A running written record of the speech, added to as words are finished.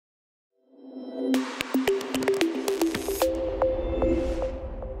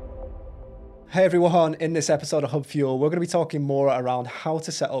Hey everyone, in this episode of HubFuel, we're going to be talking more around how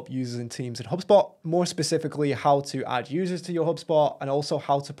to set up users and teams in HubSpot, more specifically how to add users to your HubSpot and also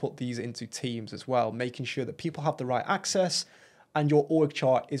how to put these into teams as well, making sure that people have the right access and your org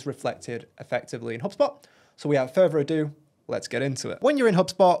chart is reflected effectively in HubSpot. So without further ado, let's get into it. When you're in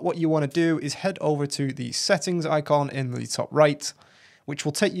HubSpot, what you want to do is head over to the settings icon in the top right, which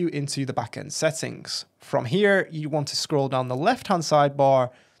will take you into the backend settings. From here, you want to scroll down the left-hand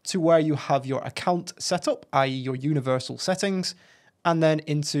sidebar to where you have your account set up, i.e. your universal settings, and then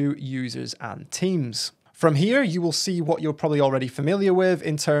into users and teams. From here, you will see what you're probably already familiar with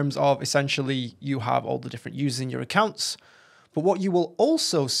in terms of essentially you have all the different users in your accounts. But what you will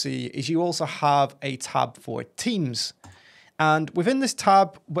also see is you also have a tab for teams. And within this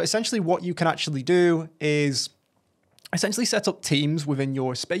tab, but essentially what you can actually do is essentially set up teams within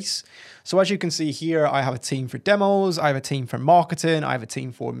your space. So as you can see here, I have a team for demos, I have a team for marketing, I have a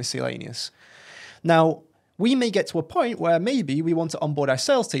team for miscellaneous. Now, we may get to a point where maybe we want to onboard our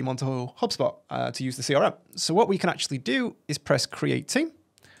sales team onto HubSpot to use the CRM. So what we can actually do is press create team.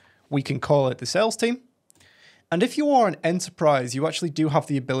 We can call it the sales team. And if you are an enterprise, you actually do have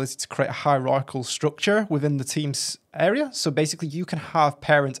the ability to create a hierarchical structure within the teams area. So basically you can have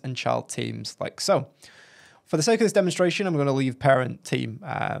parent and child teams like so. For the sake of this demonstration, I'm going to leave parent team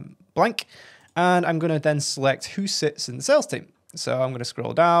blank, and I'm going to then select who sits in the sales team. So I'm going to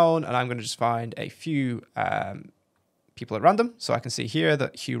scroll down and I'm going to just find a few people at random. So I can see here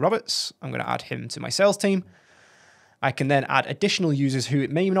that Hugh Roberts, I'm going to add him to my sales team. I can then add additional users who it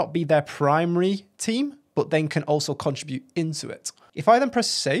may not be their primary team, but then can also contribute into it. If I then press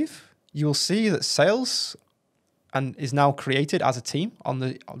save, you will see that sales is now created as a team on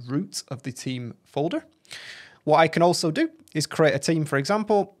the root of the team folder. What I can also do is create a team, for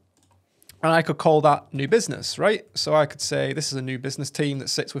example, and I could call that new business, right? So I could say this is a new business team that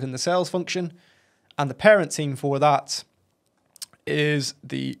sits within the sales function, and the parent team for that is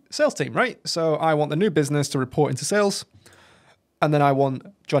the sales team, right? So I want the new business to report into sales, and then I want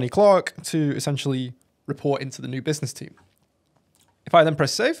Johnny Clark to essentially report into the new business team. If I then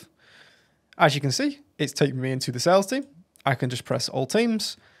press save, as you can see, it's taking me into the sales team. I can just press all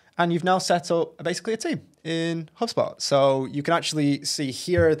teams, and you've now set up basically a team in HubSpot. So you can actually see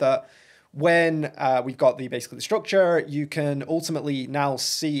here that when we've got basically the structure, you can ultimately now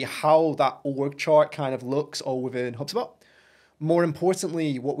see how that org chart kind of looks all within HubSpot. More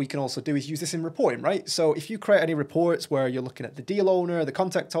importantly, what we can also do is use this in reporting, right? So if you create any reports where you're looking at the deal owner, the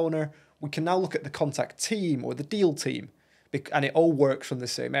contact owner, we can now look at the contact team or the deal team, and it all works from the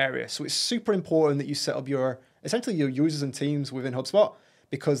same area. So it's super important that you set up essentially your users and teams within HubSpot,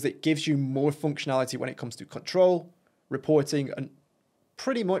 because it gives you more functionality when it comes to control, reporting, and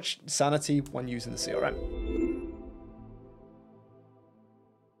pretty much sanity when using the CRM.